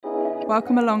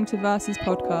Welcome along to Versus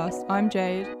Podcast. I'm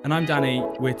Jade. And I'm Danny.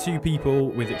 We're two people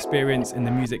with experience in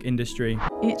the music industry.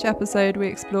 Each episode we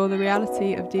explore the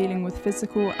reality of dealing with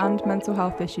physical and mental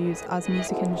health issues as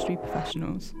music industry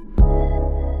professionals.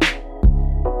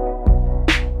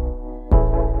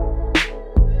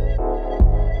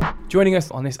 Joining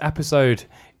us on this episode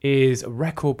is a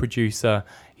record producer.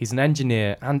 He's an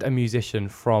engineer and a musician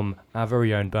from our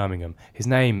very own Birmingham. His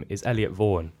name is Elliot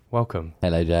Vaughan. Welcome.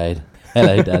 Hello, Jade.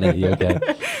 Hello, Danny. You okay?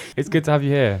 It's good to have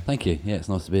you here. Thank you. Yeah, it's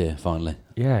nice to be here, finally.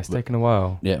 Yeah, it's taken a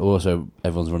while. Yeah, also,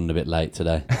 everyone's running a bit late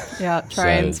today. Yeah,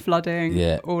 trains, So, flooding,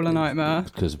 yeah, all a nightmare.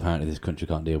 Because apparently this country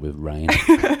can't deal with rain.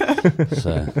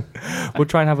 So, We'll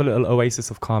try and have a little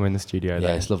oasis of calm in the studio. yeah,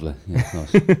 though. it's lovely. Yeah,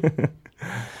 it's nice.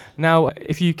 Now,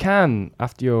 if you can,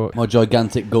 after your My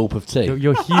gigantic gulp of tea.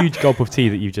 your huge gulp of tea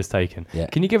that you've just taken, Yeah.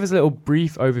 can you give us a little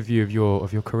brief overview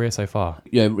of your career so far?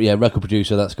 Yeah, record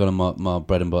producer, that's kind of my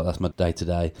bread and butter, that's my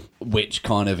day-to-day, which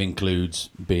kind of includes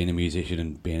being a musician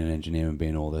and being an engineer and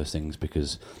being all those things,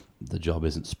 because the job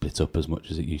isn't split up as much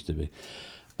as it used to be.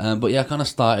 But yeah, I kind of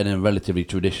started in a relatively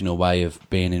traditional way of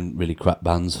being in really crap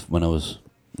bands when I was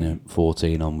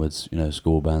 14 onwards,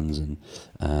 school bands,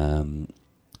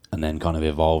 and then kind of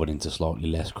evolving into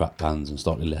slightly less crap bands and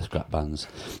slightly less crap bands,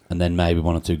 and then maybe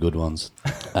one or two good ones.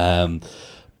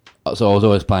 So I was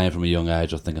always playing from a young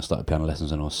age. I think I started piano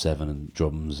lessons when I was 7 and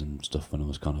drums and stuff when I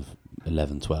was kind of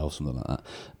 11, 12, something like that.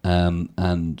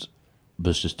 And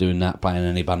was just doing that, playing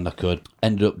any band I could.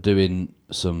 Ended up doing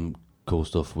some cool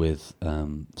stuff with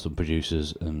some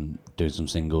producers and doing some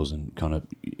singles and kind of,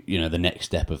 the next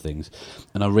step of things.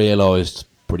 And I realised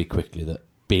pretty quickly that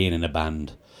being in a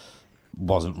band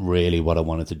wasn't really what I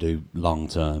wanted to do long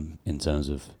term in terms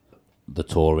of the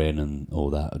touring and all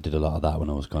that. I did a lot of that when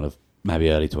I was kind of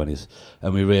maybe early 20s,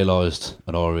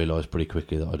 and I realised pretty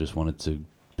quickly that I just wanted to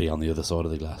be on the other side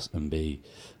of the glass and be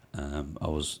I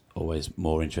was always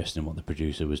more interested in what the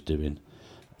producer was doing,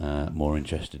 more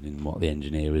interested in what the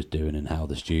engineer was doing and how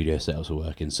the studio setups were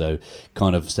working, so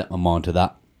kind of set my mind to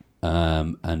that,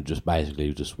 and just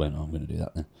basically just went, I'm going to do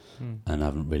that then. And I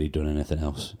haven't really done anything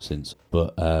else since.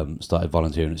 But started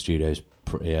volunteering at studios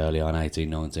pretty early on, 18,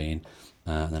 19.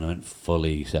 And then I went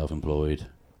fully self-employed,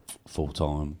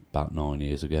 full-time, about 9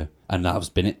 years ago. And that's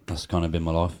been it. That's kind of been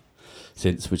my life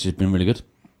since, which has been really good.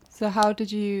 So how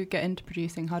did you get into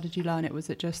producing? How did you learn it?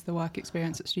 Was it just the work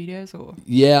experience at studios, or?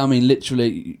 Yeah, I mean,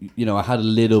 literally, I had a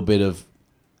little bit of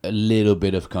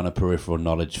kind of peripheral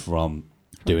knowledge from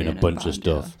doing a bunch of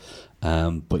stuff.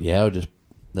 Yeah. But yeah,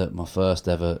 my first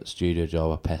ever studio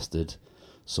job, I pestered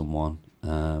someone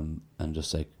and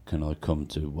just say, can I come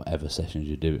to whatever sessions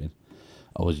you're doing?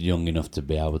 I was young enough to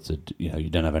be able to, you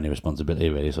don't have any responsibility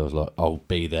really, so I was like, I'll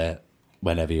be there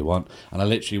whenever you want. And I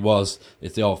literally was.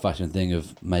 It's the old-fashioned thing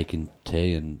of making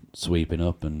tea and sweeping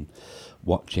up and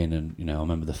watching. And, I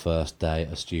remember the first day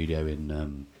at a studio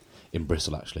in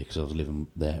Bristol, actually, because I was living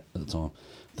there at the time.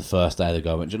 The first day the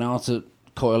guy went, do you know how to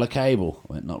coil a cable?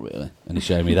 I went, not really. And he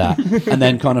showed me that. And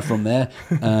then kind of from there,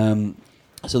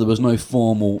 so there was no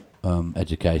formal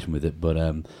education with it, but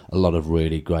a lot of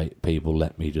really great people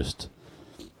let me just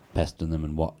pester them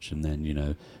and watch, and then,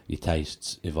 your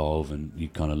tastes evolve and you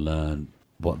kind of learn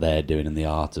what they're doing in the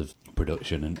art of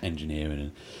production and engineering.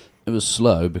 And it was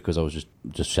slow because I was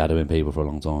just shadowing people for a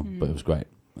long time, but it was great.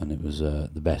 And it was the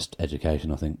best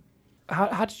education, I think.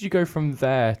 How did you go from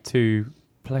there to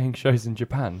playing shows in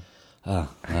Japan? Yeah.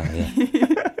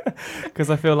 Because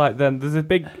I feel like then there's a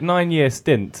big 9-year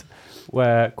stint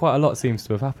where quite a lot seems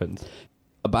to have happened.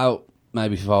 About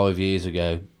maybe 5 years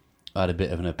ago, I had a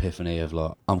bit of an epiphany of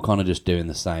like, I'm kind of just doing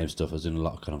the same stuff. I was doing a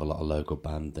lot of local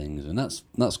band things, and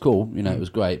that's cool. It was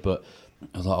great, but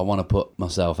I was like, I want to put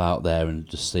myself out there and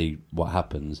just see what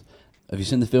happens. Have you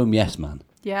seen the film Yes Man?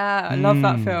 Yeah, I love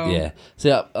that film. Yeah.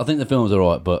 See, I think the film's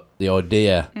alright, but the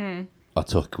idea I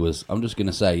took was, I'm just going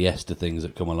to say yes to things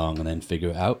that come along and then figure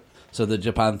it out. So the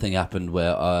Japan thing happened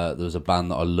where there was a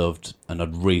band that I loved, and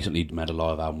I'd recently made a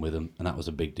live album with them, and that was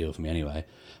a big deal for me anyway.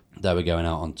 They were going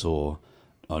out on tour.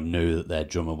 I knew that their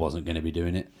drummer wasn't going to be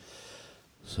doing it.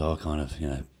 So I kind of,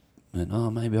 went,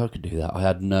 oh, maybe I could do that. I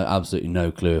had absolutely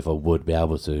no clue if I would be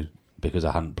able to, because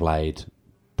I hadn't played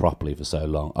properly for so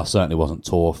long. I certainly wasn't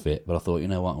tour fit, but I thought, you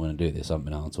know what, I'm going to do this. I haven't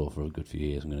been out on tour for a good few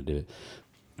years. I'm going to do it.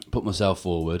 Put myself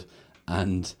forward,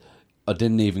 and I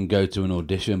didn't even go to an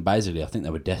audition. Basically, I think they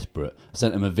were desperate. I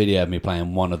sent them a video of me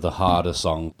playing one of the harder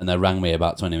songs, and they rang me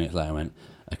about 20 minutes later and went,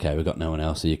 okay, we've got no one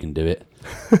else, so you can do it.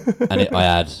 And I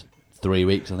had 3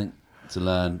 weeks, I think, to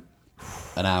learn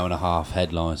an hour and a half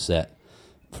headline set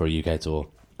for a UK tour.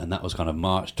 And that was kind of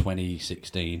March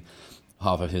 2016.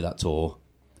 Halfway through that tour,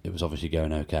 it was obviously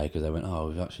going okay, because they went, oh,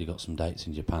 we've actually got some dates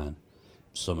in Japan.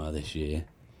 summer this year,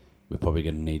 we're probably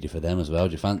going to need you for them as well.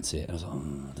 Do you fancy it? And I was like,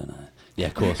 I don't know. Yeah,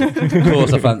 of course. Of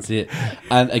course I fancy it.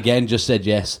 And again, just said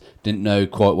yes. Didn't know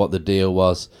quite what the deal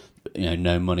was.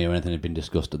 No money or anything had been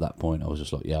discussed at that point. I was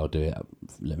just like, yeah, I'll do it.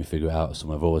 Let me figure it out.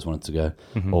 Somewhere I've always wanted to go.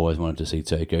 Mm-hmm. Always wanted to see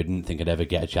Tokyo. Didn't think I'd ever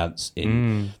get a chance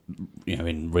in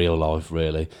real life,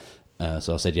 really.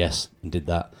 So I said yes and did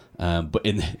that. But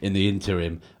in the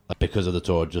interim, because of the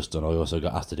tour I'd just done, I also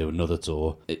got asked to do another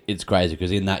tour. It's crazy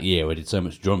because in that year I did so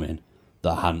much drumming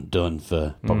that I hadn't done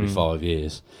for probably 5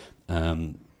 years.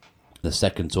 The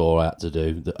second tour I had to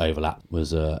do that overlapped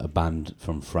was a band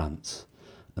from France.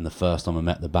 And the first time I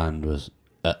met the band was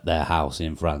at their house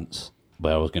in France,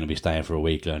 where I was going to be staying for a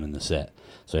week learning the set.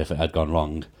 So if it had gone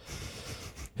wrong,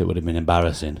 it would have been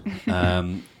embarrassing.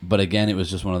 But again, it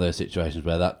was just one of those situations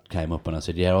where that came up and I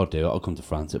said, yeah, I'll do it. I'll come to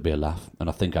France. It'll be a laugh. And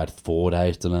I think I had 4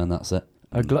 days to learn that set.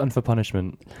 A glutton for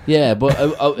punishment. Yeah, but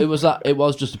it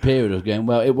was just a period of going,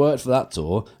 well, it worked for that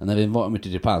tour, and they've invited me to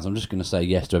Japan, so I'm just going to say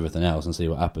yes to everything else and see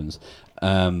what happens.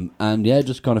 And yeah,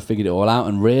 just kind of figured it all out,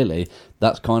 and really,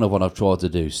 that's kind of what I've tried to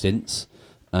do since.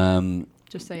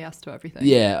 Just say yes to everything.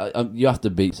 Yeah, you have to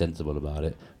be sensible about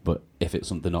it, but if it's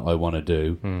something that I want to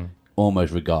do,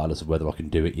 almost regardless of whether I can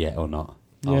do it yet or not,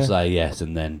 I'll say yes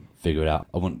and then figure it out.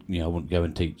 I wouldn't go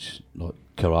and teach like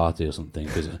karate or something,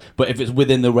 but if it's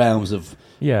within the realms of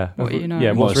what you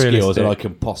know, my skills that I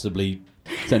can possibly,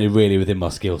 it's only really within my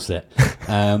skill set.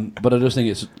 But I just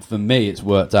think for me it's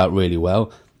worked out really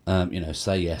well.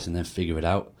 Say yes and then figure it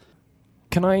out.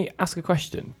 Can I ask a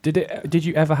question? Did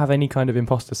you ever have any kind of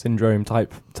imposter syndrome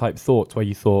type thoughts where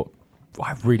you thought,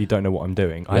 I really don't know what I'm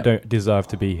doing. I don't deserve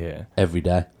to be here. Every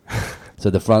day.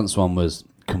 So the France one was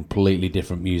completely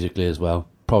different musically as well.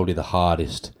 Probably the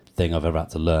hardest thing I've ever had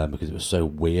to learn because it was so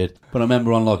weird. But I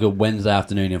remember on like a Wednesday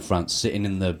afternoon in France, sitting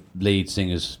in the lead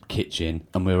singer's kitchen,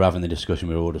 and we were having the discussion.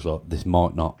 We were all just like, this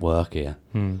might not work here.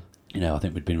 I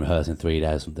think we'd been rehearsing 3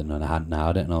 days or something, and I hadn't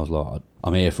nailed it. And I was like,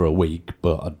 I'm here for a week,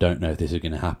 but I don't know if this is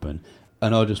going to happen.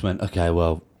 And I just went, okay,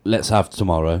 well, let's have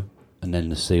tomorrow and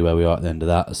then see where we are at the end of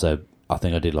that. So I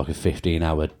think I did like a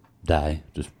 15-hour day,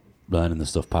 just learning the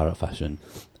stuff parrot fashion.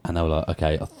 And they were like,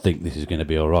 okay, I think this is going to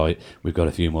be all right. We've got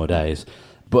a few more days.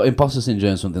 But imposter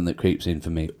syndrome is something that creeps in for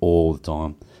me all the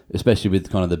time, especially with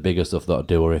kind of the bigger stuff that I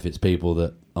do, or if it's people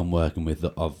that I'm working with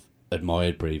that I've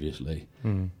admired previously.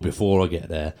 Before I get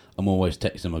there, I'm always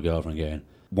texting my girlfriend going,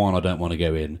 1, I don't want to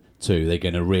go in. 2, they're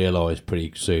going to realise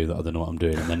pretty soon that I don't know what I'm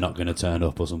doing and they're not going to turn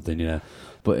up or something,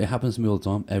 But it happens to me all the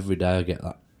time. Every day I get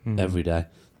that. Every day.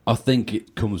 I think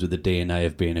it comes with the DNA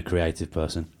of being a creative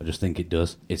person. I just think it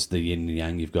does. It's the yin and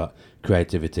yang. You've got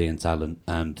creativity and talent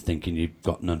and thinking you've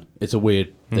got none. It's a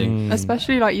weird thing.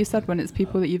 Especially like you said, when it's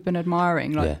people that you've been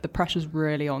admiring, the pressure's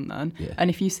really on them. Yeah. And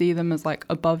if you see them as like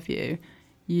above you,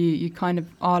 you kind of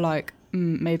are like,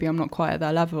 maybe I'm not quite at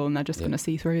their level, and they're just going to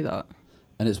see through that.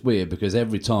 And it's weird because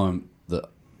every time that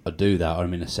I do that, or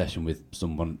I'm in a session with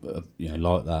someone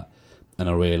like that, and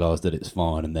I realise that it's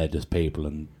fine and they're just people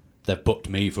and they've booked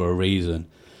me for a reason.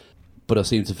 But I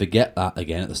seem to forget that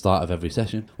again at the start of every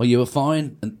session. Well, you were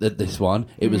fine at this one.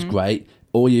 It was great.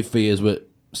 All your fears were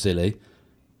silly.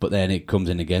 But then it comes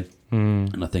in again.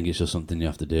 And I think it's just something you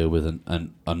have to deal with.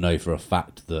 And I know for a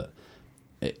fact that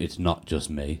it's not just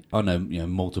me. I know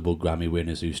multiple Grammy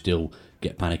winners who still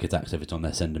get panic attacks every time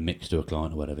they send a mix to a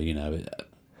client or whatever.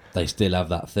 They still have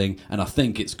that thing. And I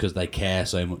think it's because they care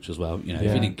so much as well. If you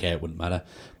didn't care, it wouldn't matter.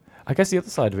 I guess the other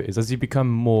side of it is as you become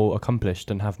more accomplished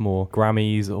and have more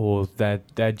Grammys or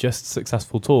they're just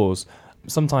successful tours,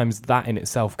 sometimes that in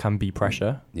itself can be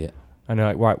pressure. Yeah. And you're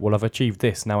like, right, well, I've achieved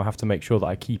this. Now I have to make sure that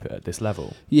I keep it at this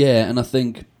level. Yeah, and I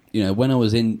think, when I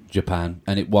was in Japan,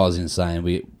 and it was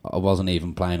insane, I wasn't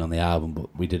even playing on the album,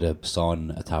 but we did a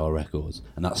sign at Tower Records,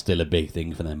 and that's still a big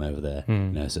thing for them over there.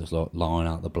 So it's like lying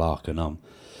out the block, and I'm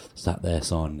sat there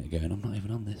signing it going, I'm not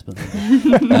even on this, but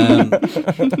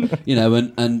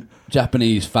and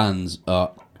Japanese fans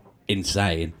are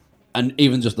insane. And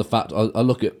even just the fact, I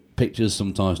look at pictures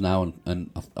sometimes now,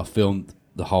 and I filmed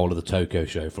the whole of the Tokyo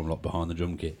show from like behind the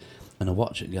drum kit, and I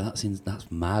watch it and go,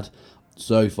 that's mad.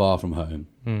 So far from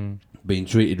home, being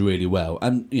treated really well,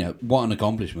 and what an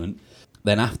accomplishment.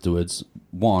 Then afterwards,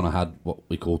 I had what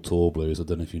we call tour blues. I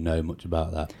don't know if you know much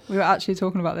about that. We were actually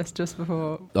talking about this just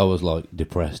before. I was like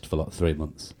depressed for like 3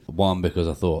 months. 1, because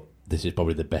I thought this is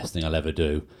probably the best thing I'll ever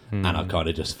do, and I kind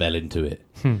of just fell into it.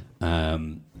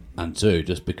 And 2,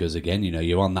 just because again,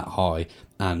 you're on that high,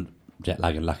 and jet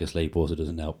lag and lack of sleep also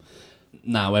doesn't help.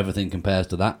 Now everything compares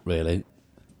to that, really.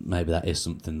 Maybe that is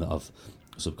something that I've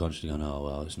subconsciously gone, oh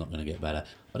well, it's not going to get better.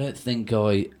 I don't think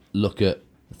I look at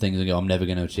things and go, I'm never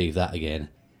going to achieve that again.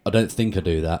 I don't think I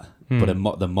do that.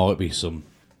 but there might be some.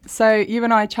 So you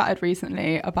and I chatted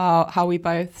recently about how we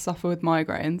both suffer with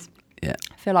migraines. Yeah.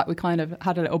 I feel like we kind of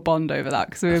had a little bond over that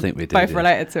because I think we did, both yeah.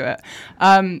 related to it.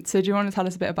 So do you want to tell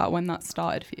us a bit about when that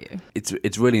started for you?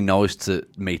 It's really nice to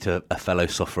meet a fellow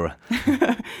sufferer,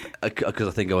 because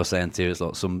I think I was saying to you, it's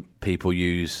like some people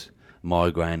use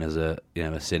migraine as a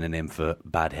synonym for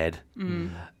bad head,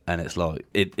 and it's like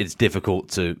it's difficult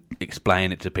to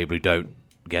explain it to people who don't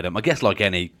get them. I guess like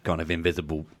any kind of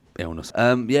invisible illness.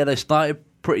 They started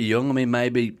pretty young. I mean,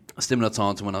 maybe a similar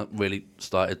time to when I really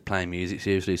started playing music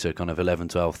seriously, so kind of 11,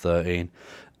 12, 13.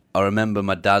 I remember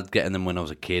my dad getting them when I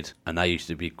was a kid, and they used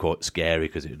to be quite scary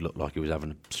because it looked like he was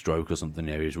having a stroke or something.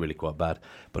 He was really quite bad.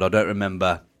 But I don't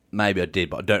remember, maybe I did,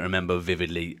 but I don't remember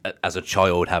vividly as a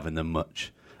child having them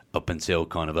much up until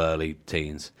kind of early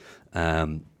teens.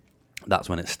 That's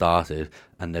when it started,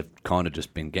 and they've kind of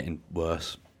just been getting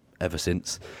worse ever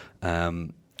since.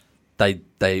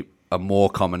 They are more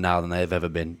common now than they've ever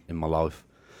been in my life.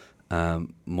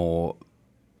 More,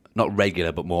 not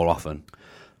regular, but more often.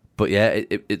 But yeah,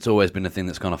 it's always been a thing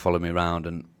that's kind of followed me around,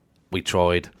 and we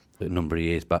tried a number of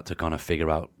years back to kind of figure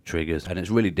out triggers, and it's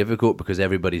really difficult because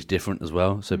everybody's different as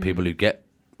well. So people who get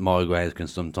migraines can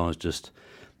sometimes just,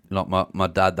 like my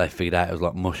dad, they figured out it was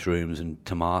like mushrooms and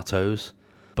tomatoes,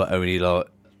 but only like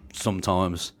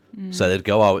sometimes. So they'd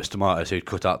go, oh, it's tomatoes, so he'd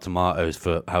cut out tomatoes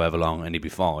for however long and he'd be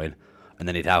fine, and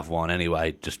then he'd have one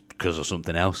anyway just because of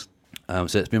something else.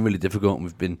 So it's been really difficult, and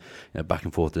we've been back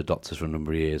and forth to the doctors for a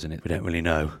number of years, and we don't really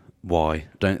know why.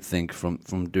 Don't think from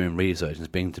doing research and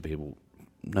speaking to people,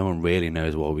 no one really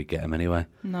knows why we get them anyway.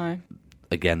 No.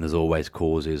 Again, there's always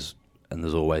causes, and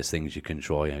there's always things you can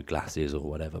try, glasses or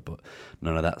whatever, but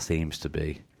none of that seems to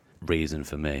be reason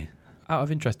for me. Out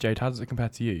of interest, Jade, how does it compare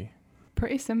to you?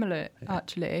 Pretty similar,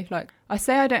 actually. Like, I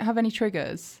say I don't have any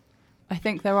triggers. I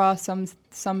think there are some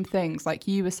things, like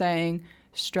you were saying,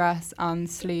 stress and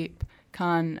sleep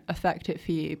can affect it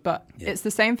for you, but it's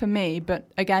the same for me,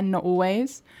 but again, not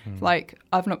always. Like,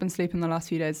 I've not been sleeping the last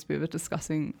few days, we were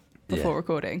discussing before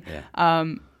recording,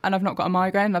 and I've not got a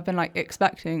migraine. I've been like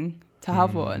expecting to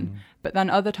have one, but then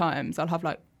other times I'll have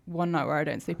like one night where I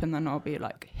don't sleep, and then I'll be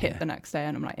like hit the next day,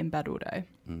 and I'm like in bed all day.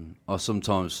 I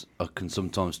can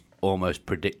sometimes almost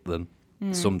predict them.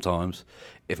 Sometimes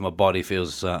if my body feels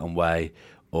a certain way,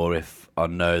 or if I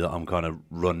know that I'm kind of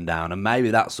run down, and maybe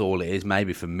that's all it is.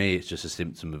 Maybe for me it's just a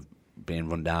symptom of being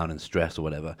run down and stress or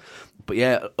whatever. But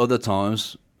yeah, other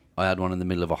times, I had one in the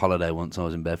middle of a holiday once. I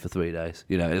was in bed for 3 days.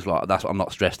 It's like I'm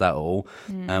not stressed at all.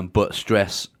 But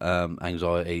stress,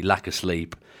 anxiety, lack of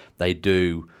sleep, they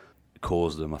do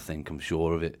cause them. I think, I'm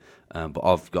sure of it. But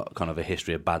I've got kind of a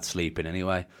history of bad sleeping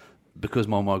anyway, because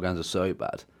my migraines are so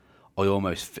bad. I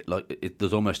almost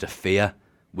there's almost a fear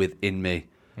within me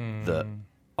that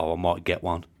I might get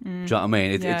one. Do you know what I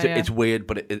mean? It's weird,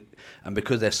 but and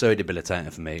because they're so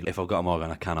debilitating for me, if I've got a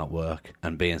migraine, I cannot work,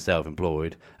 and being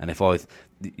self-employed, and if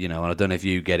and I don't know if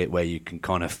you get it where you can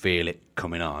kind of feel it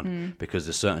coming on, because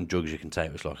there's certain drugs you can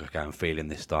take, which like, okay, I'm feeling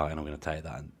this starting, I'm going to take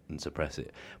that and suppress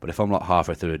it. But if I'm like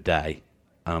halfway through a day,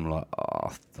 and I'm like,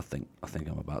 oh, I think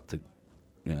I'm about to,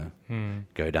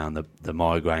 go down the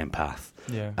migraine path.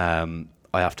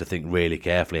 I have to think really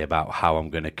carefully about how I'm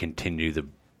going to continue the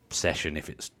session if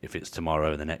it's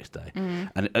tomorrow and the next day,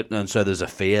 and so there's a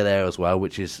fear there as well,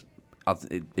 which is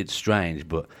it's strange,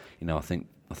 but I think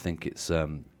it's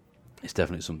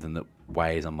definitely something that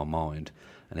weighs on my mind,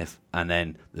 and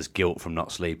then there's guilt from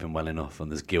not sleeping well enough,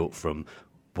 and there's guilt from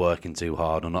working too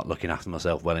hard or not looking after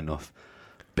myself well enough,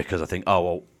 because I think, oh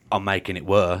well, I'm making it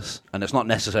worse, and it's not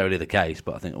necessarily the case,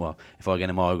 but I think, well, if I get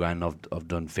a migraine and I've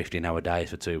done 15-hour days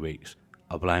for 2 weeks,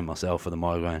 I blame myself for the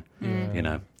migraine,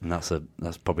 and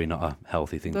that's probably not a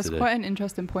healthy thing to do. That's quite an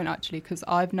interesting point, actually, because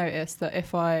I've noticed that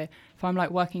if I'm like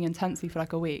working intensely for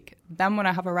like a week, then when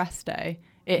I have a rest day,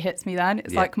 it hits me then.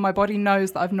 It's like my body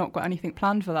knows that I've not got anything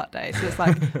planned for that day, so it's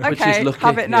like, okay,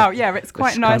 have it now. Yeah, it's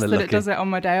quite nice that it does it on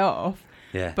my day off.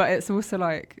 Yeah, but it's also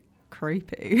like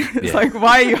creepy. It's like,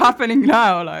 why are you happening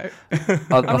now? Like,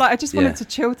 I just wanted to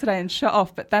chill today and shut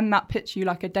off, but then that puts you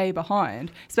like a day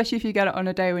behind, especially if you get it on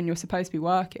a day when you're supposed to be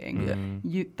working.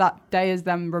 That day is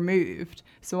then removed.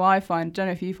 So I don't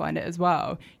know if you find it as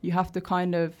well, you have to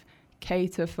kind of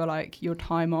cater for like your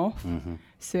time off.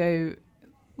 So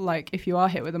like if you are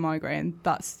hit with a migraine,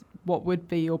 that's what would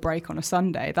be your break on a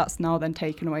Sunday. That's now then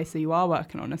taken away, so you are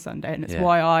working on a Sunday, and it's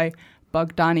why I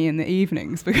bug Danny in the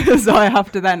evenings, because I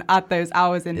have to then add those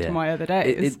hours into my other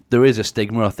days. There is a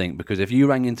stigma, I think, because if you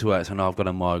rang into work and I've got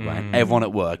a migraine, everyone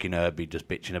at work, would be just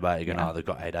bitching about it, going, oh, they've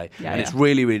got a headache. And it's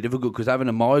really, really difficult, because having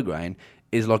a migraine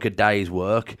is like a day's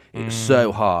work. It's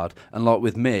so hard. And like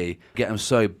with me, get them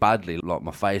so badly, like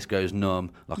my face goes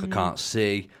numb, like I can't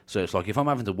see. So it's like if I'm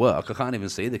having to work, I can't even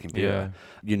see the computer.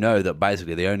 You know that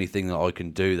basically the only thing that I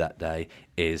can do that day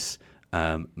is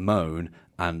moan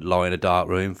and lie in a dark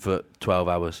room for 12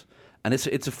 hours. And it's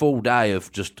a full day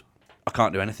of just, I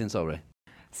can't do anything, sorry.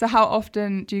 So how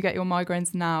often do you get your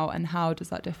migraines now, and how does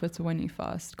that differ to when you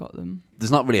first got them?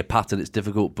 There's not really a pattern, it's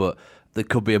difficult, but there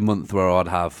could be a month where I'd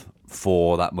have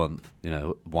 4 that month,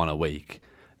 1 a week,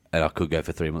 and I could go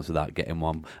for 3 months without getting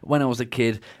one. When I was a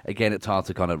kid, again, it's hard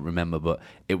to kind of remember, but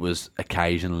it was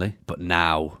occasionally. But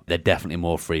now they're definitely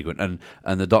more frequent,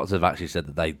 and the doctors have actually said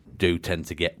that they do tend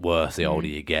to get worse the older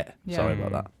you get. Yeah. Sorry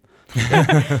about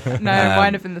that. No,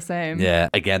 mine have been the same. Yeah,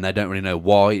 again, they don't really know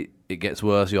why it gets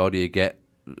worse the older you get.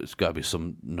 It's got to be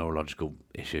some neurological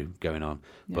issue going on.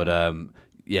 Yeah.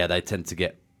 But they tend to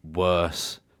get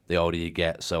worse the older you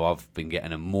get. So I've been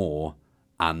getting them more,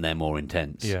 and they're more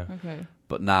intense. Yeah. Okay.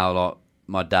 But now, like,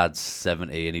 my dad's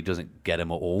 70 and he doesn't get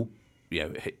them at all.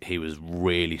 He was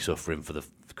really suffering for the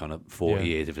kind of 40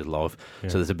 years of his life. Yeah.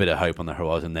 So there's a bit of hope on the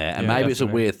horizon there. And Yeah, maybe it's a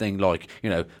definitely. weird thing, like,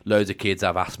 loads of kids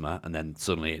have asthma and then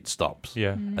suddenly it stops.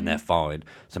 Yeah. And they're fine.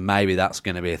 So maybe that's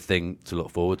going to be a thing to look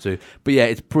forward to. But yeah,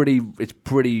 it's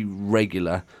pretty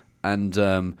regular. And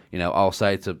I'll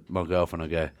say to my girlfriend,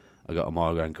 I got a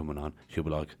migraine coming on. She'll be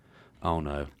like, oh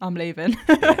no, I'm leaving.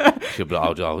 she'll be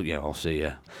like, I'll see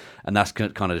you. And that's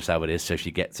kind of just how it is. So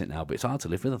she gets it now, but it's hard to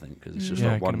live with, I think, because it's just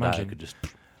Yeah, like I one can day I imagine. could just.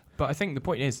 But I think the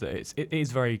point is that it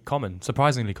is very common,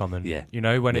 surprisingly common. Yeah.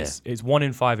 When Yeah. it's 1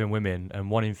 in 5 in women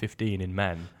and 1 in 15 in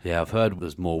men. Yeah, I've heard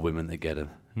there's more women that get them.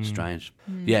 Strange.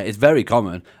 Yeah, it's very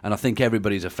common, and I think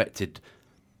everybody's affected.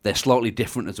 They're slightly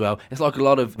different as well. It's like a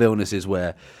lot of illnesses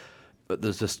where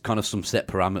there's just kind of some set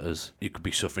parameters. You could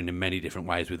be suffering in many different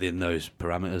ways within those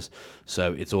parameters.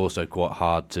 So it's also quite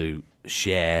hard to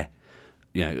share.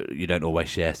 You don't always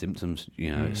share symptoms.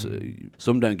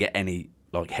 Some don't get any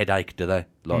like headache, do they?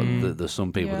 Like there's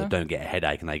some people that don't get a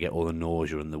headache and they get all the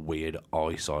nausea and the weird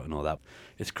eyesight and all that.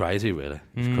 It's crazy, really.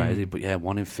 It's crazy. But yeah,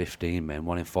 1 in 15 men,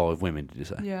 1 in 5 women. Did you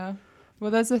say? Yeah.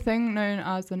 Well, there's a thing known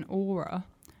as an aura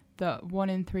that 1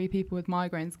 in 3 people with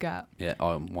migraines get. Yeah,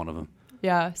 I'm one of them.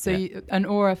 Yeah. So Yeah. an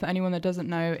aura, for anyone that doesn't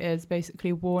know, is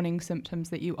basically warning symptoms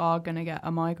that you are going to get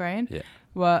a migraine. Yeah.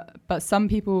 But some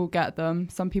people get them,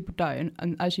 some people don't.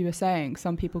 And as you were saying,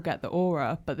 some people get the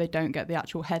aura, but they don't get the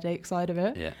actual headache side of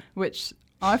it, Yeah. which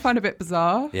I find a bit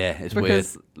bizarre. Yeah, it's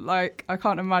because, weird. I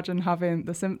can't imagine having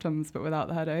the symptoms but without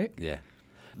the headache. Yeah.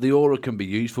 The aura can be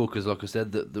useful because, like I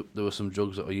said, there were some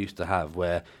drugs that I used to have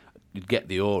where you'd get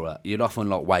the aura, you'd often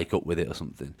wake up with it or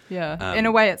something. Yeah. In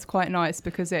a way, it's quite nice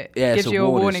because it it's gives a you a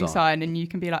warning warning sign. sign, and you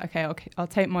can be like, okay, I'll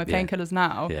take my Yeah. painkillers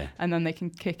now, Yeah. and then they can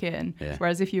kick in. Yeah.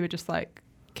 Whereas if you were just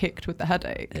kicked with the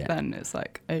headache, Yeah. then it's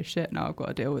like, oh shit, now I've got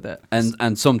to deal with it.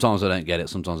 And sometimes I don't get it,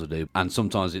 sometimes I do. And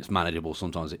sometimes it's manageable,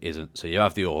 sometimes it isn't. So you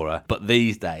have the aura. But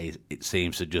these days, it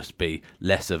seems to just be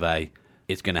less of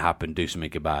it's going to happen, do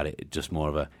something about it. It's just more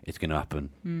of it's going to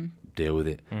happen, deal with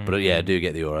it. But yeah, I do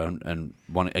get the aura. And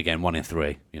 1 in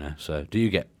 3, So do you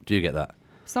get that?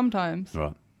 Sometimes.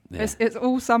 Right. Yeah. It's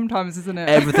all sometimes, isn't it?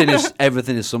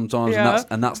 everything is sometimes, Yeah.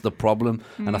 and that's the problem.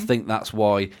 And I think that's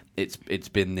why it's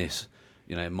been this,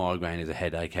 migraine is a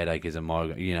headache is a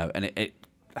migraine, and it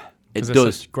 'Cause does.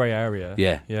 It's such grey area.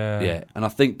 Yeah. And I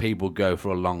think people go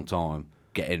for a long time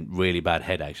getting really bad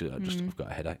headaches. I've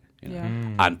got a headache, Yeah.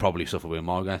 and probably suffer with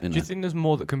migraine. Do you think there's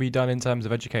more that can be done in terms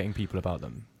of educating people about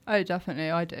them? Oh,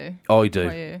 definitely, I do. I do.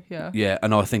 Why you? Yeah. Yeah,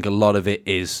 and I think a lot of it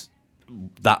is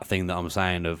that thing that I'm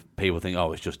saying of people think,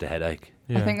 oh, it's just a headache.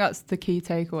 Yeah. I think that's the key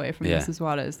takeaway from Yeah. this as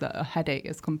well, is that a headache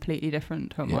is completely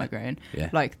different to a Yeah. migraine. Yeah.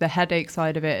 Like the headache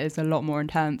side of it is a lot more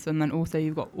intense, and then also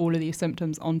you've got all of these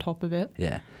symptoms on top of it.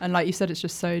 Yeah. And like you said, it's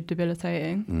just so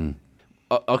debilitating.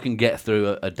 I can get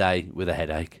through a day with a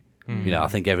headache. I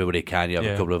think everybody can. You have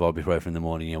Yeah. a couple of ibuprofen in the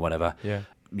morning or whatever. Yeah.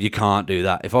 You can't do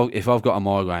that. If I've got a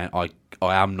migraine, I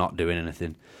am not doing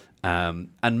anything. And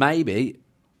maybe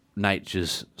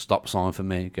nature's stop sign for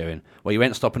me, going, well, you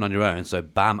ain't stopping on your own, so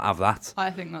bam, have that. I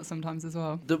think that sometimes as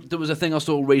well. There was a thing I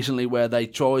saw recently where they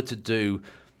tried to do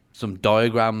some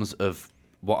diagrams of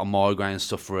what a migraine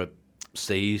sufferer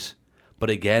sees. But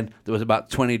again, there was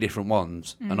about 20 different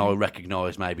ones, and I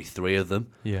recognised maybe 3 of them.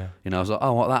 Yeah. I was like,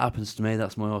 oh, what, that happens to me,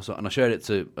 that's my also. And I showed it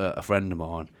to a friend of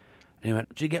mine. And he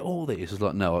went, do you get all these? I was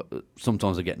like, no,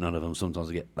 sometimes I get none of them, sometimes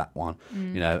I get that one.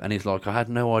 And he's like, I had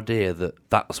no idea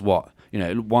that's what.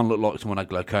 One looked like someone had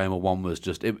glaucoma, one was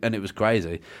just, and it was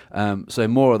crazy. So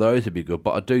more of those would be good.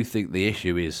 But I do think the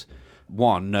issue is,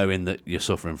 1, knowing that you're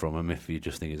suffering from them if you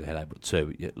just think it's a headache, but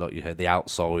 2, like you had the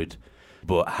outside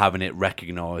but having it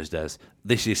recognised as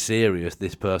this is serious.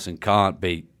 This person can't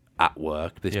be at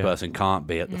work. This person can't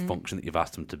be at the function that you've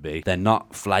asked them to be. They're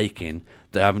not flaking.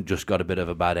 They haven't just got a bit of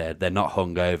a bad head. They're not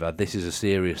hungover. This is a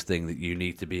serious thing that you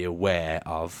need to be aware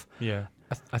of. Yeah.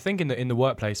 I think in the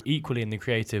workplace, equally in the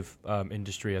creative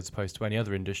industry as opposed to any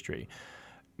other industry,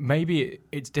 maybe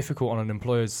it's difficult on an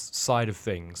employer's side of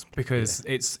things because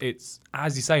it's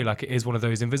as you say, like it is one of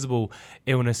those invisible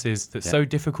illnesses that's so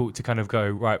difficult to kind of go,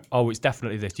 right, oh, it's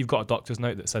definitely this. You've got a doctor's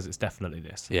note that says it's definitely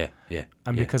this.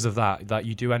 And because of that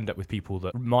you do end up with people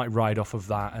that might ride off of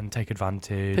that and take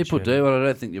advantage. People do, and I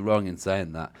don't think you're wrong in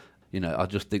saying that. You know, I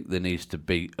just think there needs to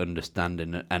be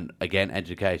understanding and again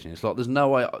education. It's like there's no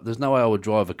way I would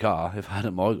drive a car if I had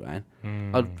a migraine.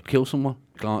 I'd kill someone.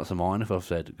 Clients of mine, if I've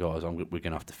said, guys, we're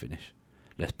gonna have to finish.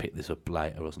 Let's pick this up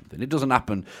later or something. It doesn't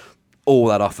happen all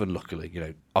that often. Luckily, you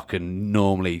know, I can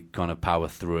normally kind of power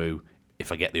through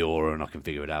if I get the aura and I can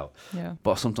figure it out. Yeah.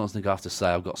 But I sometimes think I have to say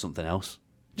I've got something else.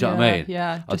 Do you know what I mean?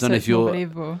 Yeah. I don't know if you're.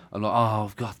 Believable. I'm like, oh,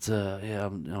 I've got.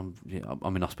 I'm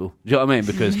in hospital. Do you know what I mean?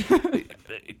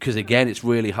 Because again, it's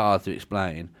really hard to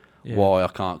explain why I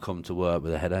can't come to work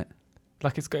with a headache.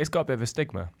 Like it's got a bit of a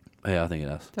stigma. Yeah, I think it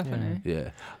has. Definitely.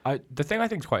 Yeah. The thing I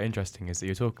think is quite interesting is that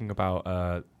you're talking about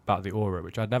the aura,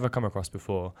 which I'd never come across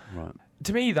before. Right.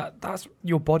 To me, that's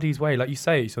your body's way. Like you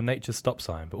say, it's your nature's stop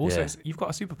sign, but also you've got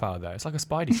a superpower there. It's like a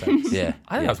spidey sense.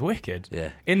 I think that's wicked.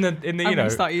 Yeah. In the I'm gonna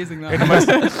start using that in the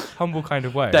most humble kind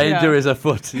of way. Danger is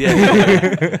afoot.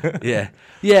 Yeah.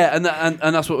 Yeah, and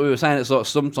that's what we were saying. It's like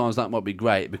sometimes that might be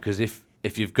great because if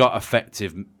you've got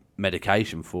effective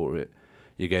medication for it,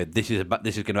 you go, this is going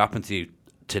to happen to you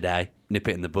today. Nip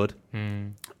it in the bud.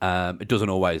 It doesn't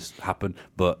always happen,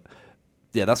 but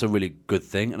yeah, that's a really good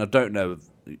thing. And I don't know,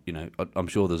 you know, I'm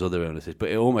sure there's other illnesses, but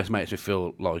it almost makes me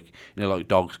feel like, you know, like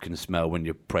dogs can smell when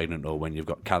you're pregnant or when you've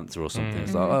got cancer or something.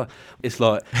 It's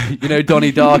like, you know,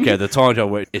 Donnie Darko, the time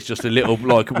job where it's just a little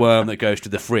like worm that goes to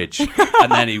the fridge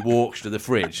and then he walks to the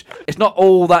fridge. It's not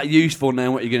all that useful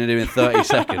knowing what you're going to do in 30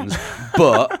 seconds,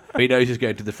 but he knows he's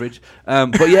going to the fridge.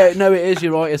 But yeah, no, it is,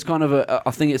 you're right. It's kind of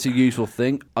I think it's a useful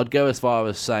thing. I'd go as far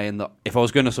as saying that if I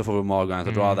was going to suffer with migraines,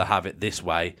 I'd rather have it this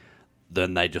way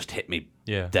than they just hit me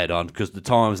dead on, because the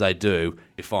times they do,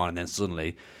 you're fine, and then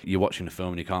suddenly you're watching the film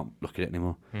and you can't look at it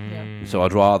anymore. So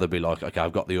I'd rather be like, okay,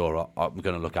 I've got the aura, I'm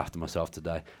going to look after myself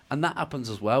today. And that happens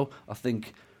as well. I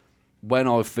think when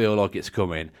I feel like it's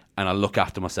coming and I look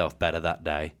after myself better that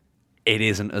day, it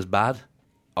isn't as bad.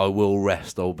 I will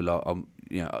rest. I'll be like,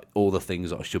 you know, all the things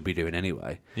that I should be doing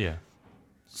anyway. Yeah.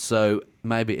 So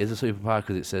maybe it is a superpower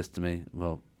because it says to me,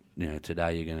 well, you know,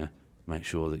 today you're going to make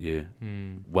sure that you're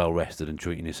well rested and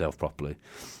treating yourself properly.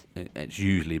 It's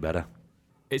usually better.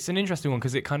 It's an interesting one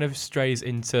because it kind of strays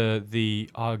into the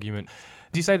argument.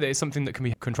 Do you say that it's something that can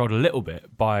be controlled a little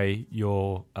bit by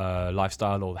your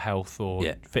lifestyle or health or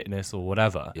fitness or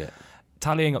whatever? Yeah.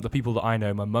 Tallying up the people that I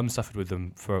know, my mum suffered with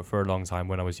them for a long time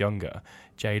when I was younger.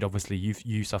 Jade, obviously,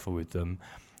 you suffer with them.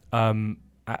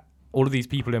 All of these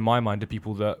people in my mind are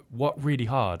people that work really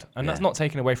hard, and that's not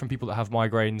taken away from people that have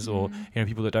migraines or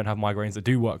people that don't have migraines that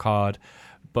do work hard.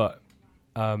 But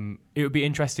it would be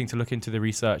interesting to look into the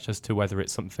research as to whether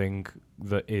it's something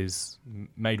that is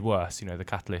made worse. You know, the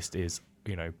catalyst is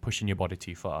pushing your body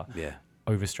too far,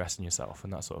 overstressing yourself,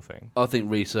 and that sort of thing. I think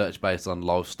research based on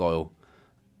lifestyle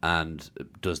and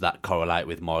does that correlate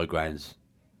with migraines?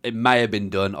 It may have been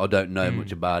done. I don't know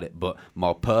much about it, but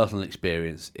my personal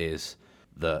experience is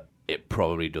that it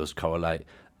probably does correlate.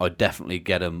 I definitely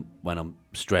get them when I'm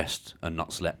stressed and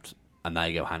not slept, and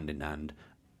they go hand in hand.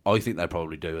 I think they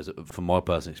probably do. From my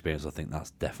personal experience, I think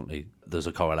there's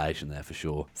a correlation there for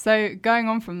sure. So going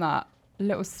on from that, a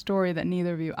little story that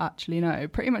neither of you actually know,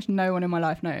 pretty much no one in my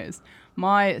life knows.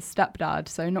 My stepdad,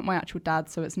 so not my actual dad,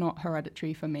 so it's not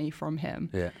hereditary for me from him.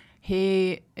 Yeah.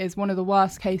 He is one of the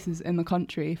worst cases in the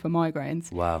country for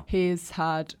migraines. Wow. He's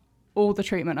had all the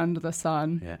treatment under the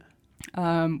sun. Yeah.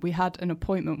 We had an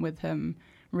appointment with him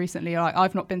recently.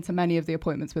 I've not been to many of the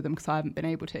appointments with him because I haven't been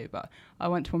able to, but I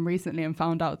went to one recently and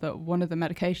found out that one of the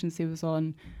medications he was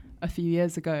on a few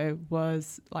years ago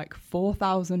was like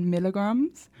 4,000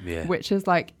 milligrams, which is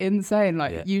like insane.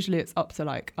 Usually it's up to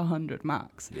like 100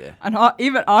 max. Yeah. And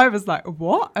I was like,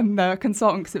 what? And the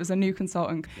consultant, because it was a new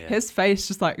consultant, his face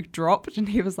just like dropped and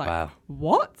he was like, wow.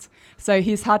 What? So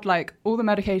he's had like all the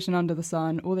medication under the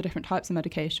sun, all the different types of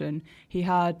medication. He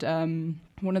had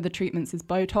one of the treatments is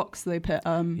Botox. So they put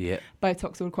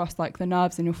Botox all across like the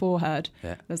nerves in your forehead.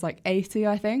 Yeah. There's like 80,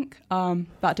 I think.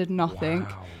 That did nothing.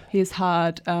 Wow. He's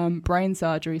had brain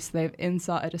surgery, so they've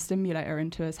inserted a stimulator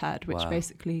into his head, which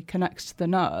basically connects to the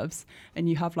nerves, and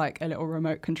you have like a little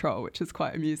remote control, which is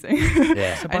quite amusing.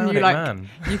 Yeah. It's a And bionic you like man.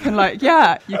 you can like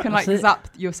you can like That's it. zap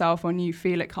yourself when you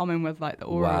feel it coming with like the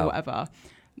aura Wow. or whatever.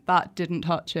 That didn't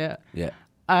touch it. Yeah.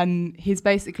 And he's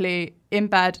basically in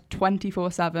bed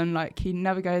 24/7. Like he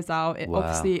never goes out. It Wow.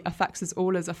 obviously affects us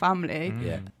all as a family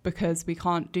Yeah. because we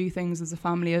can't do things as a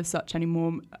family as such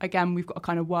anymore. Again, we've got to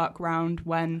kind of work around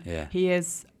when Yeah. he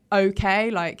is okay.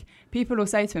 Like people will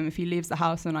say to him if he leaves the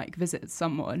house and like visits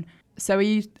someone, so are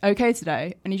you okay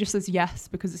today? And he just says yes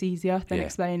because it's easier than Yeah.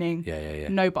 explaining Yeah.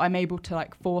 no, but I'm able to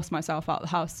like force myself out of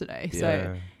the house today. Yeah.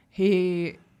 So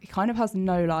he kind of has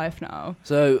no life now.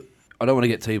 So I don't want to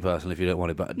get too personal if you don't want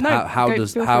it, but No, how go-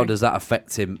 does feel how free. does that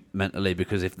affect him mentally?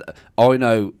 Because if I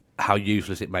know how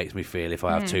useless it makes me feel if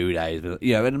I have 2 days,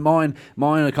 you know, and mine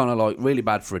are kind of like really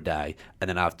bad for a day, and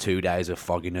then I have 2 days of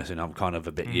fogginess, and I'm kind of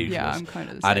a bit useless. Yeah, I'm kind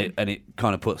of the and same. it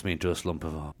kind of puts me into a slump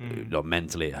of like,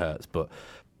 mentally it hurts. But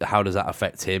how does that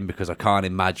affect him? Because I can't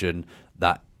imagine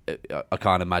that. I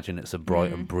can't imagine it's a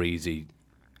bright and breezy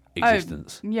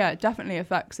existence. Yeah, it definitely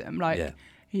affects him. Like Yeah.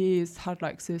 he's had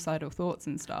like suicidal thoughts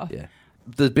and stuff. Yeah.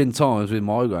 There's been times with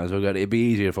migraines where I go, it'd be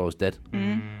easier if I was dead.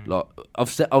 Like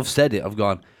I've said it. I've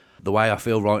gone, the way I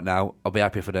feel right now, I'll be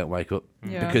happy if I don't wake up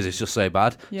Yeah. because it's just so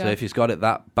bad. Yeah. So if he's got it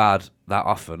that bad that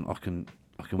often, I can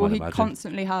Well, well he imagine.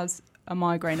 constantly has a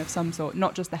migraine of some sort,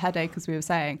 not just a headache, as we were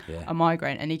saying, Yeah. a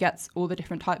migraine, and he gets all the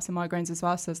different types of migraines as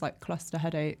well. So there's like cluster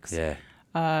headaches, Yeah.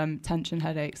 tension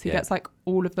headaches. He Yeah. gets like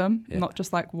all of them, Yeah. not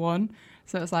just like one.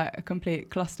 So it's like a complete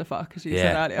clusterfuck, as you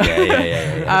Yeah. said earlier.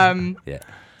 Yeah. Yeah.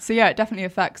 So yeah, it definitely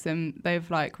affects him. They've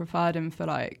like referred him for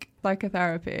like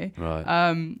psychotherapy.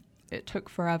 Right. It took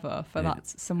forever for Yeah. that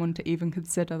someone to even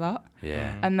consider that.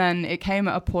 Yeah. And then it came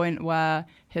at a point where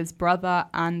his brother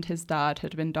and his dad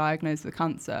had been diagnosed with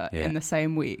cancer Yeah. in the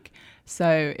same week.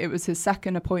 So it was his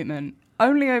second appointment,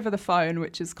 only over the phone,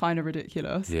 which is kind of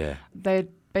ridiculous. Yeah. They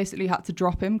basically had to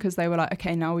drop him because they were like,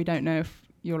 okay, now we don't know if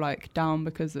you're like down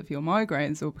because of your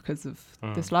migraines or because of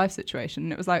this life situation.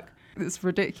 And it was like, it's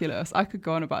ridiculous. I could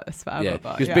go on about this forever, Yeah,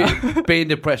 but because yeah. being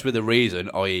depressed with a reason,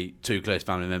 i.e., 2 close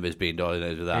family members being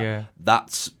diagnosed with that, Yeah.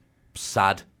 that's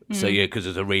sad. So yeah, because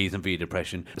there's a reason for your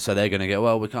depression. So they're going to go,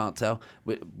 well, we can't tell,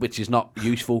 which is not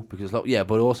useful because, like, yeah,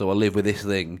 but also I live with this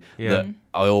thing Yeah. that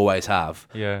I always have,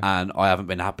 Yeah. and I haven't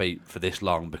been happy for this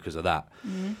long because of that.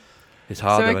 It's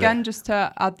hard. So though, again, innit? just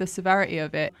to add the severity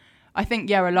of it, I think,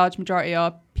 yeah, a large majority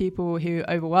are people who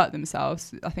overwork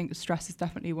themselves. I think stress is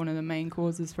definitely one of the main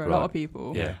causes for a lot Right. of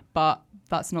people. Yeah. But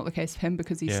that's not the case for him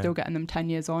because he's Yeah. still getting them 10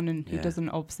 years on and he Yeah. doesn't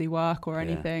obviously work or Yeah.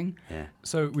 anything. Yeah.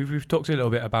 So we've talked a little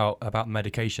bit about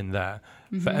medication there.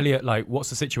 For Elliot, like, what's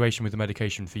the situation with the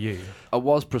medication for you? I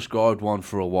was prescribed one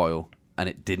for a while, and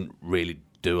it didn't really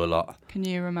do a lot. Can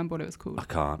you remember what it was I called?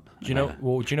 can't. Do you know?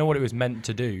 Well, do you know what it was meant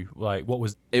to do? Like, what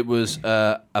was? It was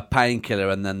a painkiller,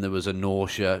 and then there was a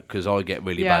nausea because I get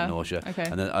really Yeah, bad nausea. okay.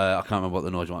 And then I can't remember what the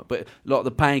nausea was, but like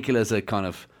the painkillers are kind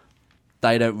of,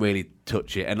 they don't really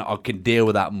touch it, and I can deal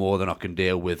with that more than I can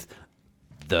deal with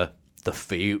the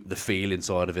feel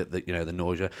inside of it. That, you know, the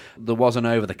nausea. There was an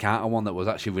over the counter one that was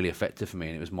actually really effective for me,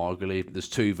 and it was Margolive. There's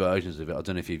 2 versions of it. I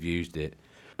don't know if you've used it.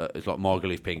 It's like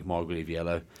Margolive Pink, Margolive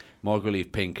Yellow.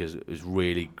 Margolive Pink is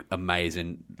really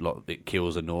amazing. Like, it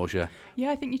kills the nausea,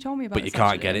 Yeah, I think you told me about but you this,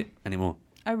 can't actually. get it anymore.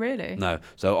 Oh, really? No.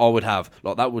 So I would have,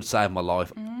 like, that would save my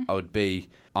life. Mm-hmm. I would be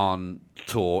on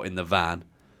tour in the van,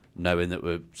 knowing that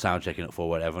we're sound checking it for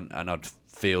whatever, and I'd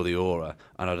feel the aura,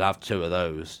 and I'd have 2 of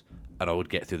those, and I would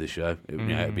get through the show. It, you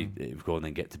know, it'd go and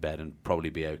then get to bed and probably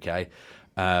be okay.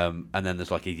 And then there's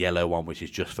like a yellow one, which is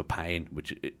just for pain,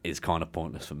 which is kind of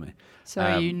pointless for me. So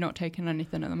are you not taking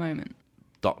anything at the moment?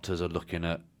 Doctors are looking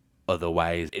at other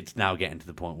ways. It's now getting to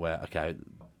the point where, okay,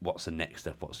 what's the next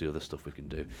step? What's the other stuff we can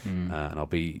do? And I'll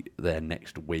be there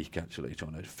next week, actually,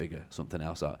 trying to figure something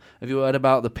else out. Have you heard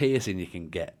about the piercing you can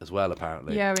get as well,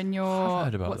 apparently? Yeah, in your, I've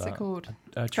heard about what's that. it called?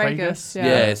 Tragus. Tragus, Yeah,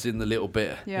 yeah. it's in the little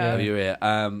bit Yeah. of your ear.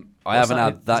 I What's haven't that?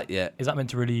 had that yet. Is that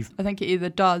meant to relieve? I think it either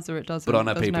does or it doesn't. But I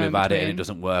know There's people no who've in had it and it between.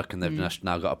 doesn't work, and they've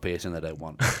now got a piercing they don't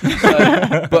want.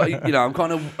 So, but you know,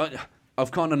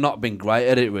 I've kind of not been great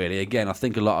at it really. Again, I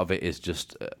think a lot of it is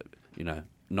just you know,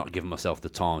 not giving myself the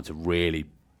time to really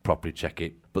properly check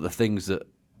it. But the things that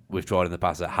we've tried in the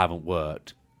past that haven't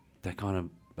worked, they kind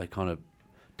of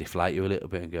deflate you a little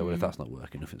bit and go, well, if that's not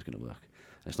working, nothing's going to work.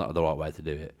 It's not the right way to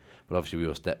do it. But obviously, with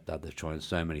your stepdad, they're trying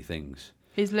so many things.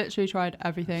 He's literally tried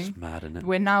everything. It's mad, isn't it?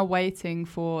 We're now waiting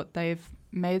for, they've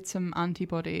made some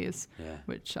antibodies, Yeah.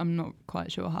 which I'm not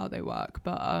quite sure how they work,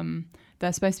 but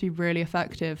they're supposed to be really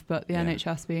effective. But the Yeah.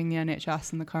 NHS being the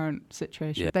NHS in the current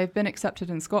situation, Yeah. they've been accepted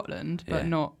in Scotland, but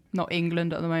Yeah. not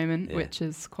England at the moment, Yeah. which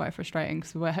is quite frustrating.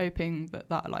 So we're hoping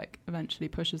that like eventually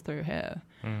pushes through here.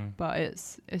 But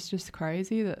it's just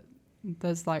crazy that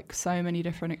there's like so many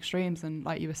different extremes, and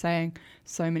like you were saying,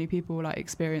 so many people like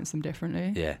experience them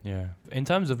differently. Yeah. Yeah. In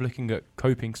terms of looking at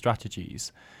coping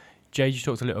strategies, Jade, you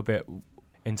talked a little bit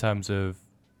in terms of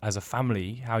as a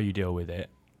family how you deal with it.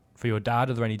 For your dad,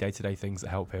 are there any day-to-day things that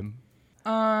help him?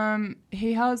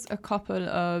 He has a couple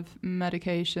of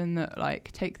medication that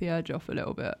like take the edge off a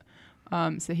little bit.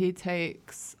 So he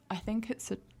takes, I think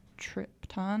it's a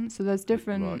triptan. So there's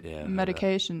different Right, yeah, I heard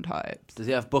medication types. Does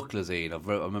he have buclazine? I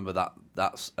remember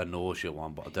that's a nausea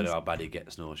one, but I don't know how bad he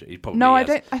gets nausea. He probably No, I has.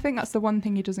 don't. I think that's the one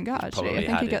thing he doesn't get. Actually, probably I think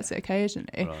had he it. gets it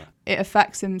occasionally. Right. It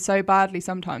affects him so badly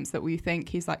sometimes that we think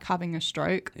he's like having a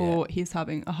stroke or he's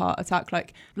having a heart attack.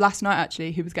 Like last night,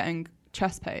 actually, he was getting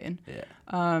chest pain. Yeah.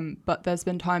 But there's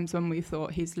been times when we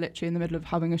thought he's literally in the middle of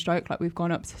having a stroke. Like we've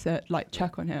gone up to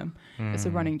check on him. It's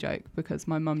a running joke because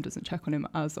my mum doesn't check on him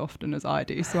as often as I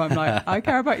do. So I'm like, I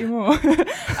care about you more.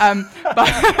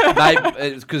 But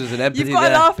It's because there's an empathy you've got to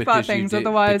there laugh about because you things, do-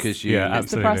 otherwise because you, Yeah,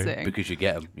 it's absolutely. depressing. because you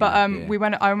get them. But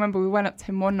I remember we went up to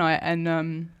him one night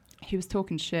and he was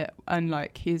talking shit, and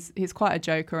like he's quite a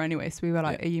joker anyway. So we were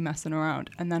like, Yeah. "Are you messing around?"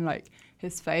 And then like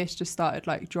his face just started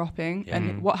like dropping, Yeah.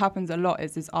 and what happens a lot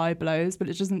is his eye blows, but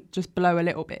it doesn't just blow a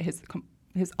little bit.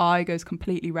 His eye goes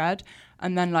completely red,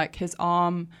 and then like his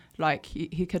arm, like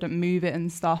he couldn't move it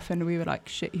and stuff, and we were like,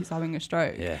 "Shit, he's having a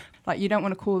stroke." Yeah. Like you don't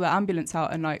want to call the ambulance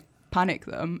out and like panic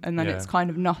them, and then Yeah. it's kind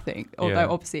of nothing. Although Yeah.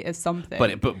 obviously it's something.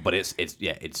 But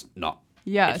it's not.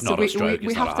 Yeah, It's so not a we stroke, we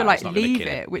it's not have a to heart, like it's not gonna leave kill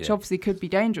him. it, which Yeah. obviously could be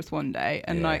dangerous one day,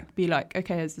 and Yeah. like be like,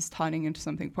 okay, is this turning into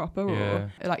something proper, Yeah.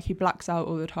 or like he blacks out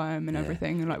all the time and Yeah.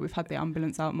 everything, and like we've had the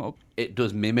ambulance out more. It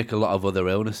does mimic a lot of other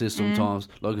illnesses sometimes.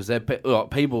 Like I said,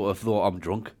 people have thought I'm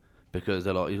drunk because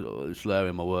they're like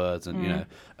slurring my words, and you know,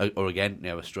 or again,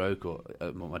 a stroke. Or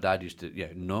my dad used to,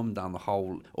 numb down the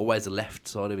whole, always the left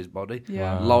side of his body,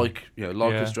 Yeah. Wow. like Yeah.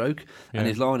 a stroke. And Yeah.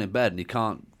 he's lying in bed and he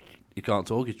can't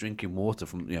talk. He's drinking water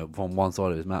from one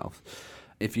side of his mouth.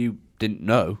 If you didn't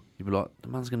know, you'd be like, the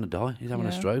man's gonna die. He's having a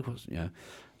Yeah. stroke.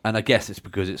 And I guess it's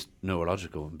because it's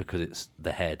neurological and because it's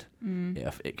the head.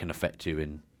 It can affect you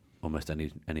in almost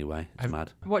any way. It's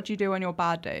mad. What do you do on your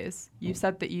bad days? You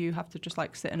said that you have to just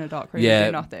like sit in a dark room and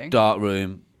do nothing. Dark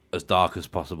room, as dark as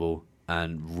possible,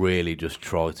 and really just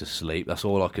try to sleep. That's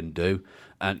all I can do.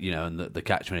 And and the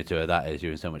catch-22 of that is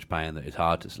you're in so much pain that it's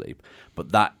hard to sleep.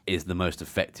 But that is the most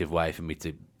effective way for me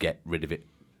to get rid of it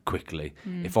quickly.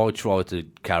 If I try to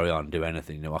carry on and do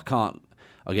anything, I can't.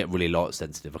 I get really light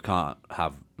sensitive. I can't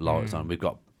have lights on. We've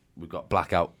got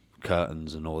blackout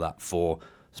curtains and all that for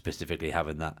specifically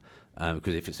having that.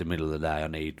 Because if it's the middle of the day, I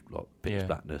need like pitch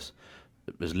blackness,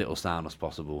 as little sound as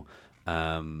possible.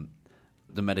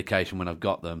 The medication when I've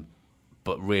got them,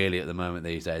 but really at the moment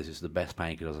these days, it's the best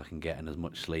painkillers I can get and as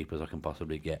much sleep as I can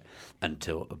possibly get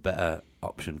until a better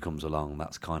option comes along.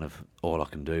 That's kind of all I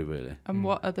can do, really. And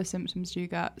what other symptoms do you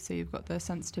get? So you've got the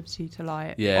sensitivity to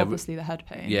light, Yeah, obviously the head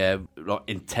pain. Yeah, like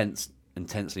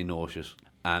intensely nauseous,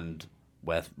 and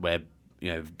where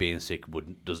being sick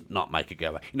does not make it go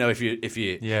away. If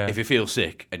you feel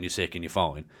sick and you're sick and you're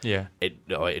fine,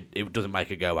 it doesn't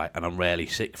make it go away. And I'm rarely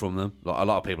sick from them. Like a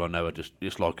lot of people I know are just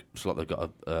like they've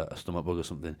got a stomach bug or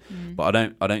something. But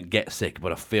I don't get sick,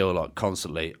 but I feel like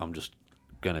constantly I'm just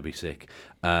gonna be sick.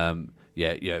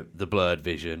 The blurred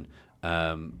vision,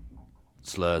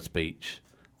 slurred speech,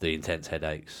 the intense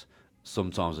headaches.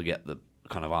 Sometimes I get the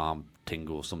kind of arm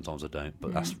tingles, sometimes I don't,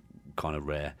 but that's kind of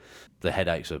rare. The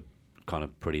headaches are kind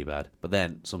of pretty bad, but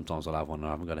then sometimes I'll have one and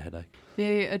I haven't got a headache.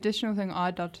 The additional thing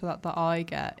I'd add to that I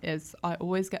get is I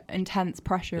always get intense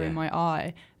pressure in my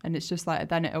eye, and it's just like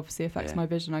then it obviously affects my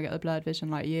vision. I get the blurred vision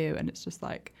like you, and it's just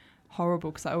like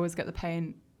horrible because I always get the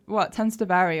pain. Well, it tends to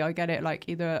vary. I get it like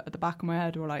either at the back of my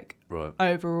head or like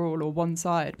overall or one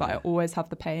side, but I always have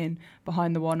the pain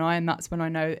behind the one eye, and that's when I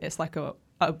know it's like a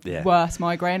worse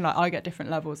migraine. Like I get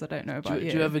different levels. I don't know about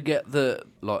you. Do you ever get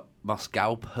my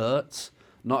scalp hurts?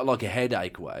 Not like a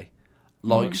headache way,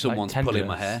 like someone's like pulling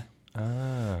my hair.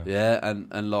 Yeah,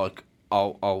 and like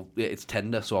it's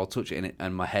tender, so I'll touch it in it,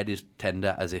 and my head is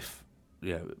tender as if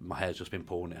my hair's just been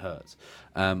pulled and it hurts.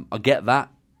 I get that,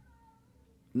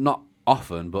 not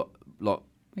often, but like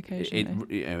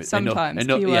occasionally. Sometimes.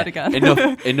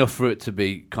 Again. enough for it to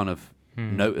be kind of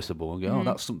noticeable and go, oh,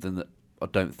 that's something that I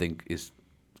don't think is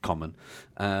common.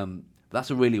 That's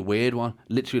a really weird one.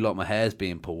 Literally, like my hair's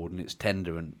being pulled and it's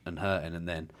tender and hurting, and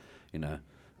then,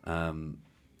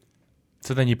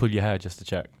 So then you pull your hair just to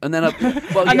check. And then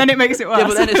then it makes it worse. Yeah,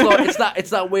 but then it's like it's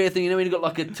that weird thing, you know, when you got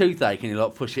like a toothache and you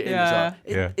like push it in. Yeah.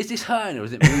 It's like, is this hurting or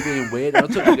is it me being weird? And I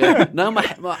took it and go, no,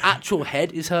 my actual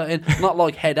head is hurting, not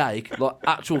like headache, like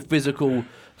actual physical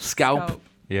scalp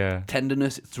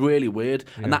tenderness. It's really weird,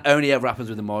 and that only ever happens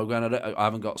with a migraine. I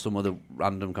haven't got some other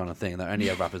random kind of thing. That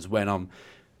only ever happens when I'm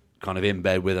kind of in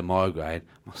bed with a migraine.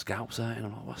 My scalp's hurting.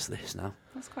 I'm like, what's this now?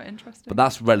 That's quite interesting. But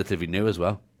that's relatively new as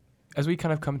well. As we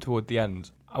kind of come toward the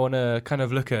end, I want to kind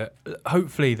of look at,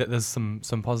 hopefully that there's some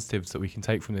positives that we can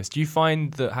take from this. Do you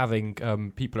find that having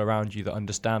people around you that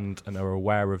understand and are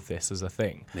aware of this as a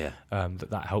thing,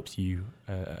 that helps you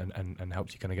and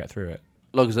helps you kind of get through it?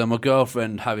 Like I said, my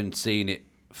girlfriend, having seen it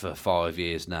for 5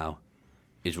 years now,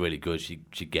 is really good. She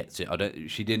gets it.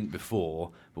 She didn't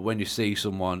before, but when you see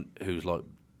someone who's like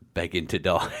begging to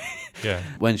die,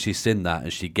 when she's seen that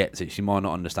and she gets it, she might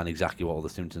not understand exactly what all the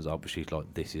symptoms are, but she's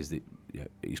like, this is the,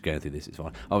 he's going through this, it's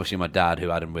fine. Obviously my dad, who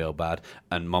had him real bad,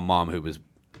 and my mum, who was,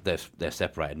 they're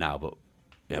separated now, but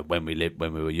when we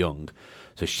were young,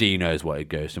 so she knows what it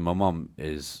goes. So my mum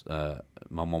was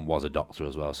a doctor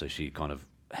as well, so she kind of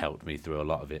helped me through a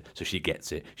lot of it, so she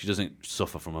gets it. She doesn't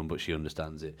suffer from them, but she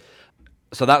understands it.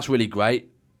 So that's really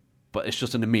great, but it's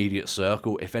just an immediate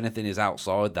circle. If anything is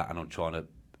outside that and I'm trying to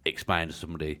explain to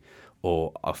somebody,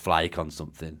 or I flake on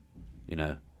something,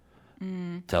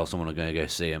 tell someone I'm going to go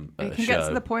see them at a show. It can get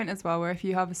to the point as well where if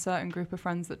you have a certain group of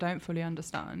friends that don't fully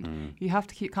understand, you have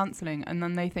to keep cancelling, and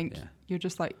then they think you're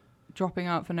just like dropping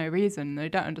out for no reason. They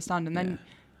don't understand, and then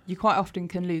you quite often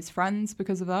can lose friends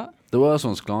because of that. The worst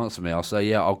one's clients for me. I'll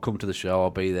say, I'll come to the show,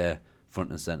 I'll be there front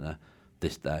and centre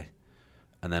this day,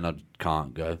 and then I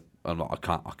can't go. I'm like,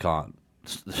 I can't.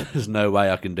 There's no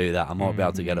way I can do that. I might be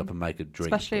able to get up and make a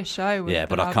drink. Especially a show.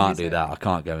 But I can't do that. I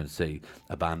can't go and see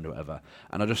a band or whatever.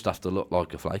 And I just have to look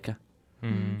like a flaker,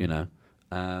 because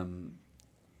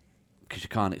you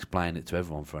can't explain it to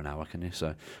everyone for an hour, can you?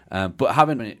 So, but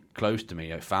having it close to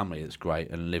me, family, it's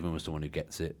great. And living with someone who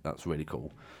gets it, that's really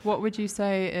cool. What would you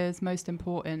say is most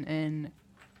important in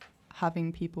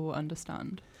having people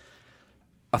understand?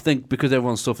 I think because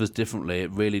everyone suffers differently,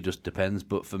 it really just depends.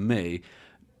 But for me,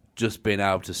 just being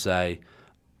able to say,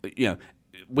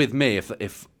 with me,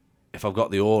 if I've got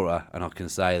the aura and I can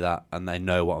say that and they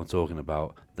know what I'm talking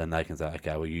about, then they can say,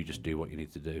 okay, well, you just do what you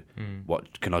need to do.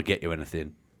 What can I get you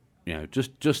anything?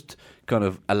 Just kind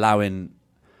of allowing.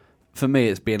 For me,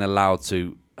 it's being allowed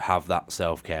to have that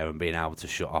self-care and being able to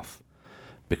shut off,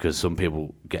 because some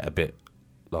people get a bit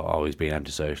like, oh, he's being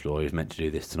antisocial, or he's meant to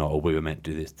do this tonight, or we were meant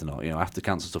to do this tonight. I have to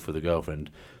cancel stuff with a girlfriend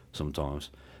sometimes.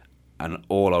 And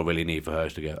all I really need for her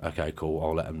is to go, okay, cool,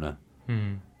 I'll let them know.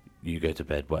 You go to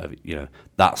bed, whatever.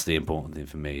 That's the important thing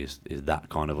for me is that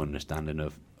kind of understanding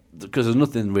of, because there's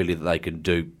nothing really that they can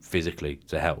do physically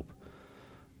to help,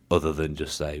 other than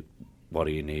just say, what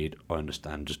do you need? I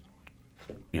understand. Just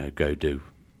go do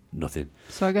nothing.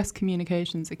 So I guess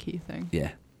communication's a key thing.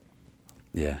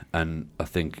 Yeah, and I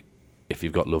think if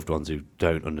you've got loved ones who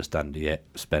don't understand it yet,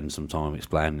 spend some time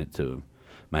explaining it to them.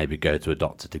 Maybe go to a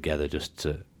doctor together just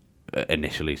to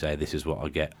initially say, this is what I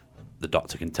get. The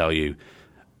doctor can tell you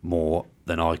more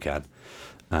than I can,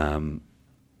 and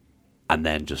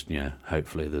then just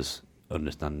hopefully there's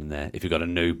understanding there. If you've got a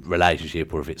new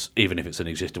relationship, or even if it's an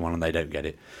existing one and they don't get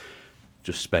it,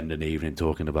 just spend an evening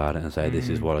talking about it and say, this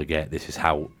is what I get, this is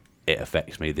how it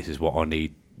affects me, this is what I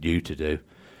need you to do,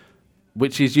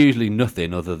 which is usually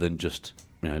nothing other than just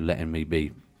letting me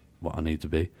be what I need to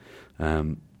be.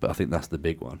 But I think that's the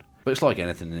big one. But it's like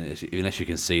anything, unless you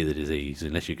can see the disease,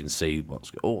 unless you can see that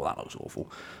looks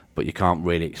awful, but you can't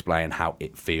really explain how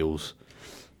it feels.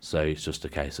 So it's just a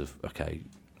case of, okay,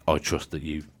 I trust that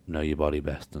you know your body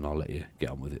best, and I'll let you get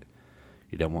on with it.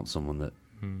 You don't want someone that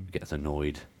gets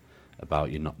annoyed about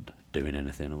you not doing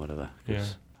anything or whatever.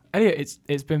 Elliot,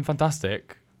 it's been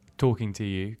fantastic talking to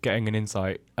you, getting an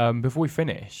insight. Before we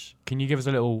finish, can you give us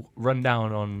a little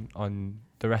rundown on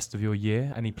the rest of your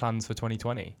year? Any plans for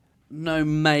 2020? No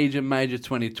major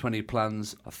 2020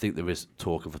 plans. I think there is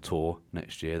talk of a tour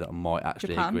next year that I might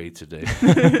actually agree to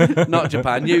do. Not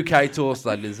Japan, UK tour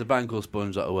slightly. There's a band called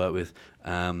Sponge that I work with,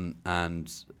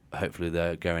 and hopefully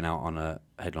they're going out on a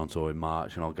headline tour in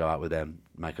March, and I'll go out with them,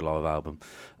 make a live album.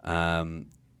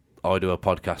 I do a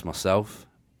podcast myself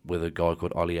with a guy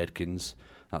called Ollie Edkins.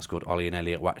 That's called Ollie and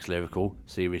Elliot Wax Lyrical,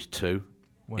 Series 2.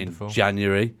 Wonderful. In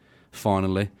January,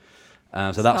 finally.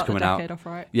 So that's coming out. Off,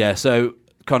 right? Yeah, so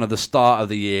kind of the start of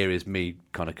the year is me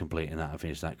kind of completing that and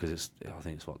finishing that, because I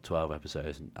think it's 12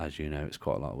 episodes, and as you know, it's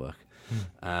quite a lot of work.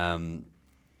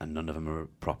 and none of them are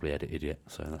properly edited yet,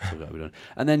 so that's all got to be done.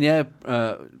 And then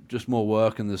just more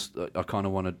work, and I kind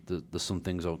of want to. There's some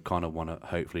things I kind of want to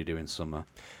hopefully do in summer.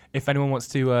 If anyone wants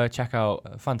to check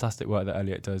out fantastic work that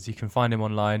Elliot does, you can find him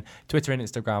online, Twitter and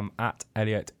Instagram at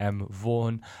Elliot M.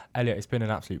 Vaughan. Elliot, it's been an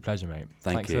absolute pleasure, mate.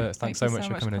 Thank you. Thanks so much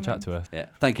for coming and chat to us. Yeah,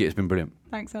 thank you. It's been brilliant.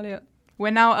 Thanks, Elliot. We're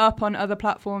now up on other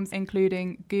platforms,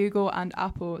 including Google and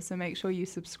Apple, so make sure you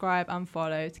subscribe and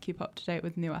follow to keep up to date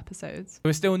with new episodes.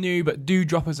 We're still new, but do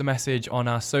drop us a message on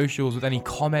our socials with any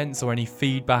comments or any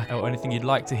feedback or anything you'd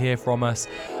like to hear from us.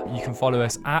 You can follow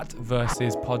us at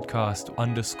 @versuspodcast_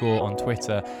 on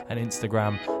Twitter and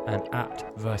Instagram, and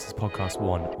at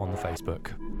 @versuspodcast1 on the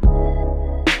Facebook.